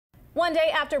One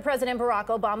day after President Barack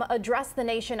Obama addressed the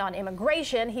nation on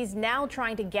immigration, he's now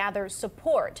trying to gather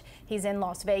support. He's in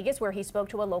Las Vegas, where he spoke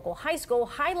to a local high school,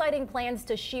 highlighting plans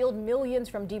to shield millions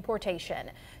from deportation.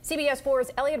 CBS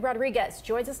 4's Elliot Rodriguez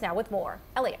joins us now with more.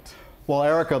 Elliot. Well,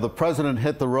 Erica, the president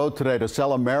hit the road today to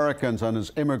sell Americans on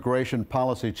his immigration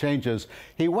policy changes.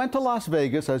 He went to Las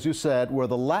Vegas, as you said, where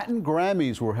the Latin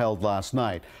Grammys were held last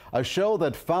night, a show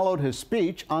that followed his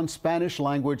speech on Spanish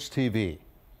language TV.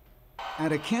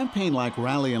 At a campaign-like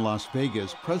rally in Las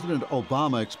Vegas, President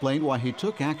Obama explained why he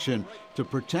took action to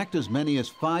protect as many as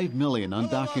 5 million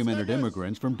undocumented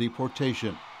immigrants from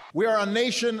deportation. We are a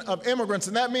nation of immigrants,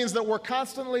 and that means that we're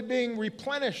constantly being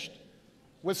replenished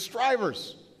with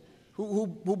strivers who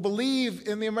believe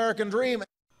in the American dream.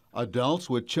 Adults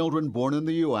with children born in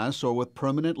the U.S. or with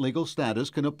permanent legal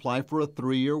status can apply for a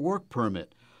 3-year work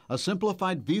permit. A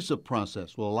simplified visa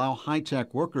process will allow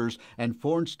high-tech workers and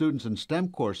foreign students in STEM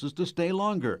courses to stay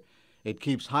longer. It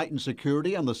keeps heightened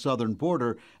security on the southern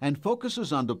border and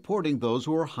focuses on deporting those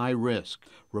who are high risk.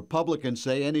 Republicans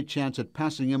say any chance at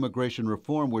passing immigration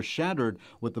reform was shattered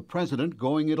with the president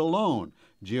going it alone.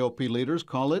 GOP leaders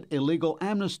call it illegal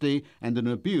amnesty and an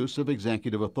abuse of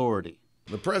executive authority.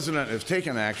 The president has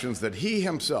taken actions that he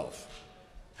himself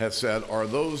has said are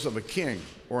those of a king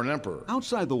or an emperor.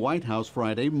 Outside the White House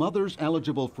Friday, mothers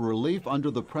eligible for relief under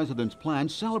the president's plan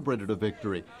celebrated a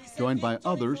victory, joined by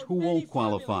others who won't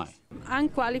qualify. I'm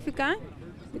qualified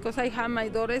because I have my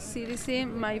daughter's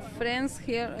citizen. My friends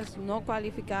here is not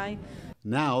qualified.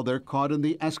 Now they're caught in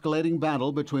the escalating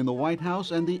battle between the White House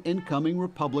and the incoming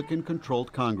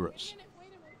Republican-controlled Congress.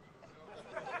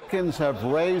 Republicans have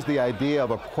raised the idea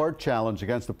of a court challenge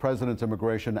against the president's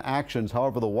immigration actions.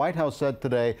 However, the White House said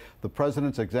today the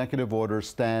president's executive orders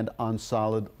stand on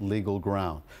solid legal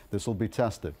ground. This will be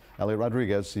tested. Elliot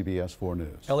Rodriguez, CBS 4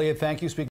 News. Elliot, thank you.